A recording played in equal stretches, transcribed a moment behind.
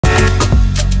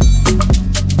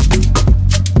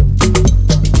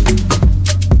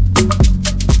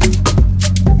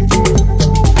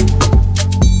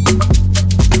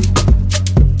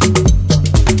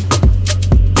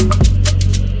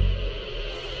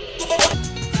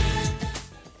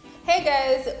Hey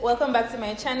guys, welcome back to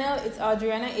my channel. It's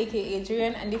Adriana aka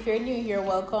Adrian, and if you're new here,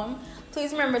 welcome.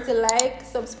 Please remember to like,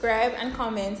 subscribe and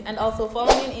comment, and also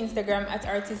follow me on Instagram at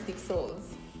Artistic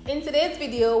Souls. In today's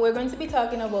video, we're going to be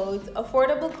talking about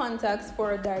affordable contacts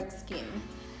for dark skin.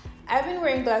 I've been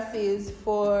wearing glasses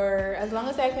for as long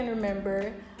as I can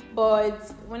remember,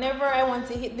 but whenever I want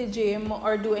to hit the gym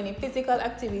or do any physical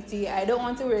activity, I don't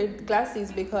want to wear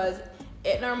glasses because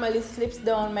it normally slips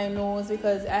down my nose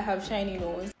because I have shiny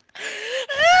nose.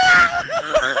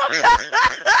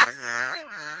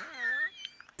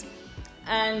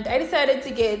 And I decided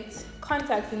to get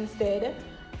contacts instead,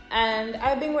 and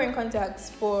I've been wearing contacts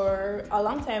for a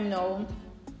long time now.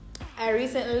 I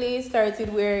recently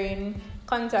started wearing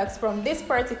contacts from this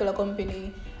particular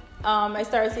company. I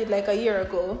started like a year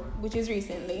ago, which is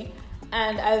recently,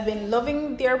 and I've been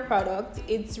loving their product.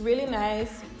 It's really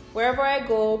nice. Wherever I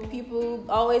go, people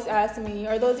always ask me,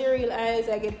 are those your real eyes?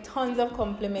 I get tons of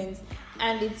compliments,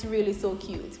 and it's really so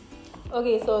cute.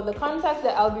 Okay, so the contacts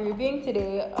that I'll be reviewing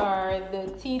today are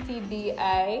the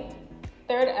TTDI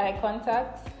third eye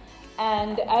contacts,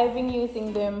 and I've been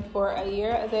using them for a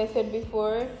year. As I said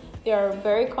before, they are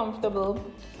very comfortable,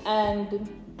 and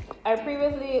I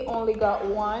previously only got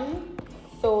one,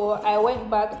 so I went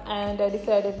back and I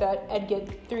decided that I'd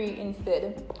get 3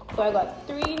 instead. So I got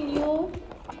 3 new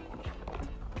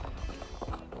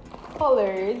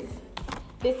colors.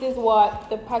 This is what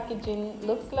the packaging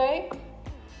looks like.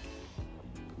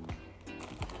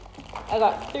 I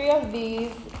got 3 of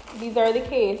these. These are the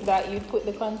case that you put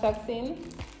the contacts in.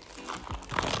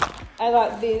 I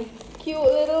got this cute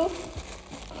little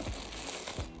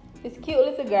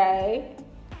guy.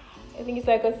 I think it's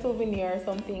like a souvenir or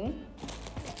something.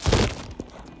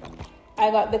 I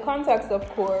got the contacts, of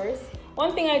course.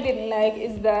 One thing I didn't like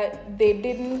is that they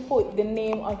didn't put the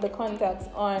name of the contacts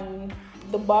on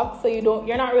the box, so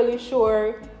you're not really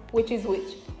sure which is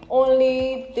which.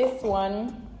 Only this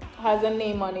one has a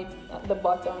name on it at the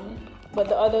bottom, but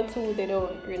the other 2, they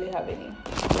don't really have any.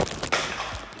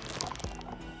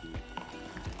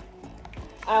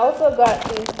 I also got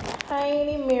this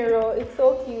tiny mirror. It's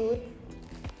so cute.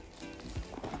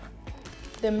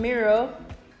 The mirror,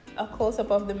 a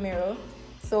close-up of the mirror.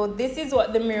 So this is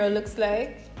what the mirror looks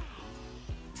like.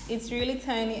 It's really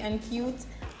tiny and cute.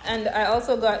 And I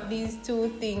also got these 2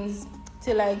 things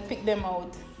to like pick them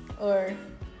out or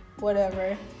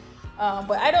whatever.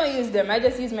 But I don't use them. I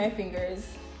just use my fingers.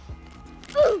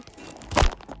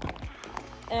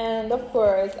 And of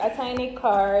course, a tiny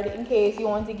card in case you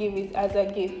want to give it as a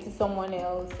gift to someone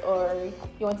else or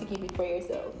you want to keep it for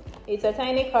yourself. It's a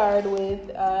tiny card with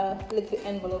a little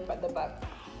envelope at the back.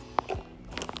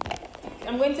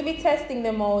 I'm going to be testing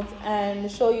them out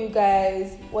and show you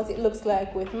guys what it looks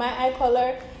like with my eye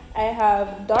color. I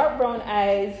have dark brown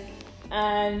eyes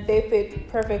and they fit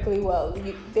perfectly well.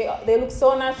 They look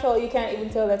so natural, you can't even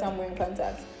tell that I'm wearing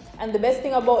contacts. And the best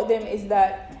thing about them is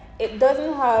that it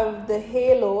doesn't have the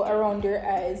halo around your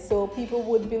eyes, so people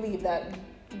would believe that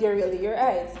they're really your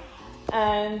eyes.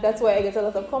 And that's why I get a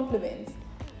lot of compliments.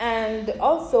 And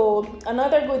also,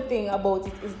 another good thing about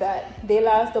it is that they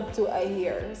last up to a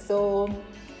year. So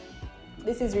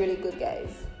this is really good,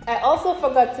 guys. I also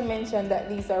forgot to mention that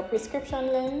these are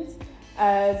prescription lenses,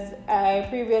 as I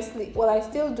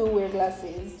still do wear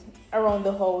glasses around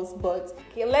the house, but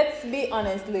okay, let's be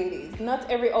honest, ladies, not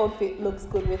every outfit looks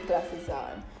good with glasses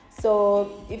on.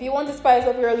 So if you want to spice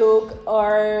up your look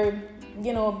or,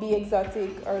 be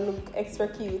exotic or look extra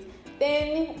cute,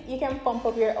 then you can pump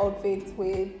up your outfit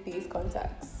with these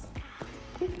contacts.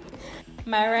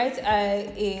 My right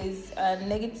eye is a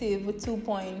negative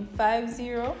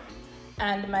 2.50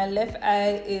 and my left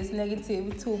eye is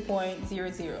negative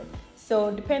 2.00.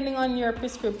 So depending on your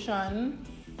prescription,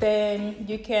 then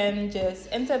you can just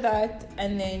enter that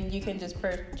and then you can just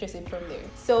purchase it from there.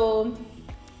 So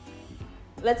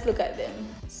let's look at them.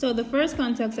 So the first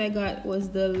contacts I got was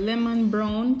the lemon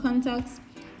brown contacts,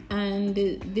 and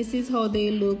this is how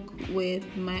they look with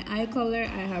my eye color.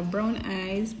 I have brown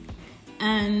eyes,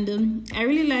 and I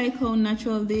really like how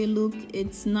natural they look.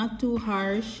 It's not too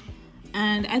harsh,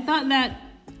 and I thought that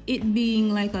it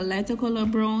being like a lighter color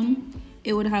brown,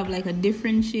 it would have like a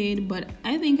different shade, but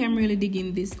I think I'm really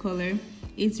digging this color.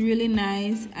 It's really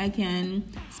nice. I can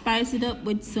spice it up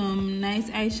with some nice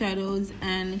eyeshadows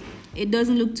and it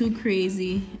doesn't look too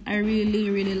crazy. I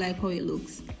really like how it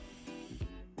looks.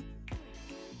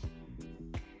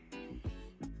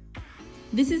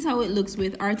 This is how it looks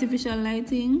with artificial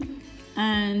lighting,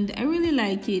 and I really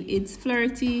like it. It's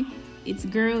flirty, it's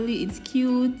girly, it's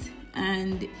cute,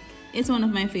 and it's one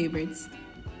of my favorites.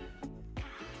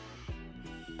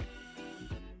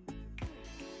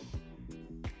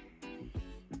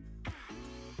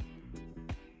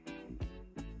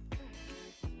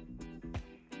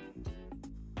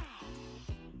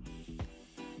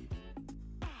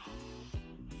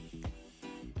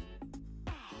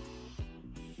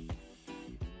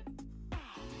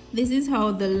 This is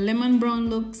how the lemon brown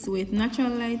looks with natural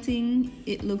lighting.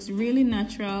 It looks really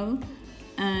natural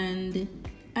and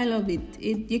I love it.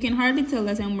 You can hardly tell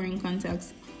that I'm wearing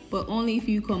contacts, but only if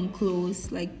you come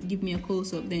close, like give me a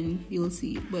close-up, then you'll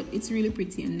see it. But it's really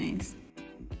pretty and nice.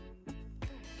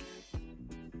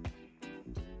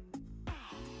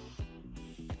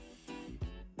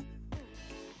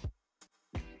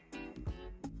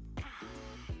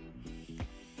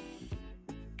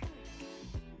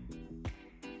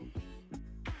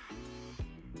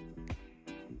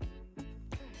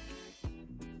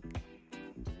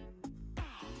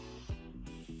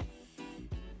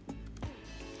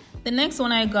 The next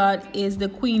one I got is the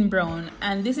Queen Brown,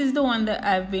 and this is the one that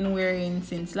I've been wearing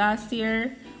since last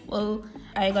year. Well,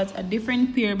 I got a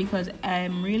different pair because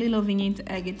I'm really loving it.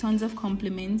 I get tons of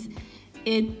compliments.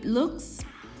 It looks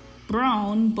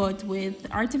brown, but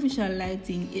with artificial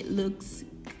lighting, it looks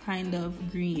kind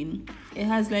of green. It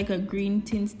has like a green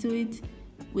tint to it,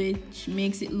 which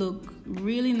makes it look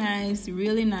really nice,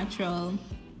 really natural,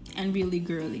 and really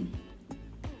girly.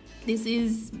 This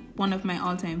is one of my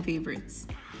all-time favorites.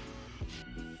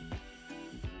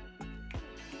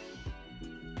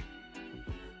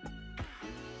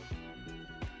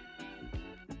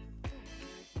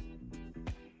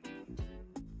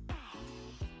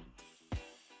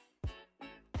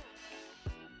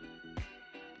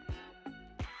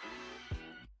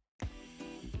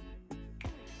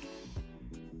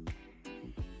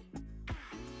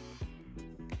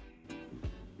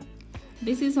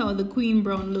 This is how the Queen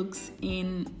Brown looks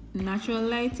in natural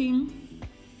lighting.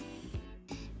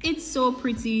 It's so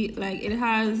pretty, like it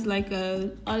has like a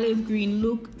olive green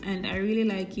look and I really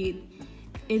like it.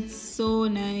 It's so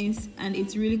nice and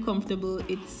it's really comfortable.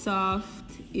 It's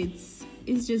soft. It's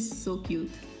just so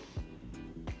cute.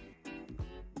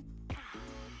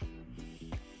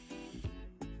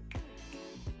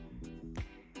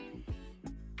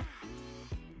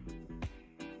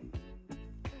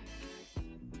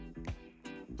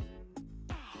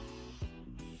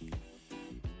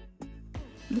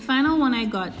 The final one I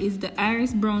got is the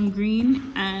Iris Brown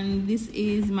Green, and this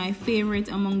is my favorite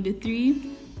among the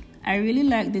three. I really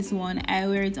like this one. I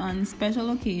wear it on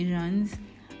special occasions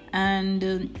and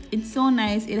it's so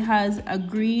nice. It has a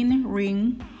green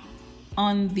ring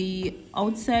on the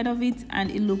outside of it and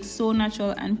it looks so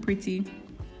natural and pretty.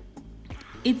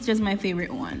 It's just my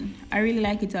favorite one. I really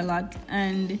like it a lot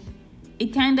and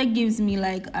it kind of gives me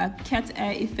like a cat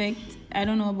eye effect. I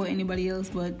don't know about anybody else,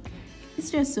 but it's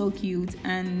just so cute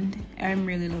and I'm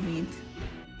really loving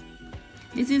it.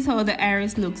 This is how the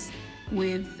iris looks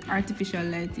with artificial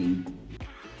lighting.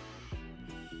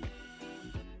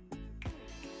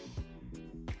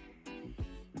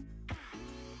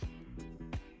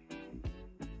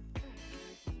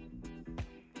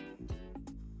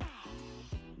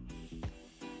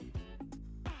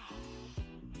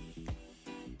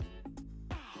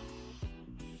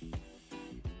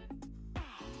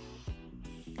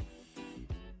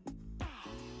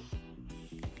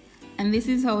 And this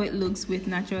is how it looks with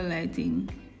natural lighting.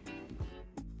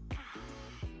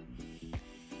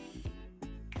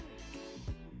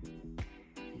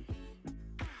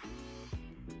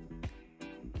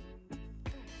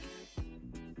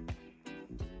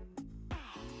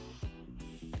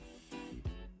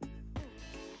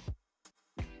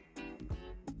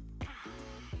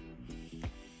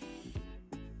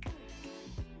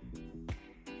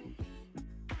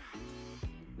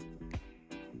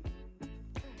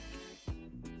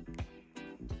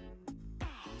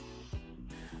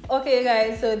 Okay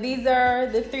guys, so these are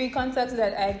the three contacts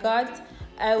that I got.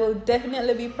 I will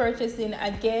definitely be purchasing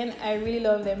again. I really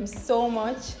love them so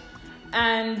much.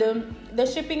 And the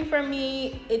shipping for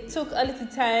me, it took a little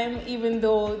time, even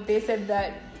though they said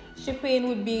that shipping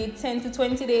would be 10 to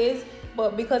 20 days.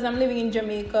 But because I'm living in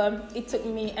Jamaica, it took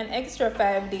me an extra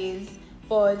 5 days.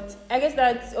 But I guess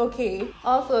that's okay.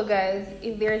 Also guys,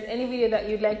 if there's any video that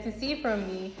you'd like to see from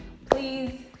me,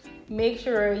 please make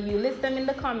sure you list them in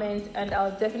the comments and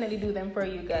I'll definitely do them for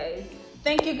you guys.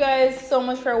 Thank you guys so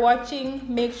much for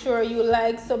watching. Make sure you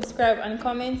like, subscribe, and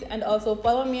comment, and also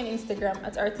follow me on Instagram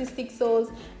at Artistic Souls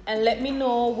and let me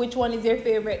know which one is your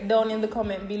favorite down in the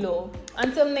comment below.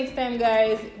 Until next time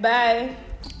guys, bye.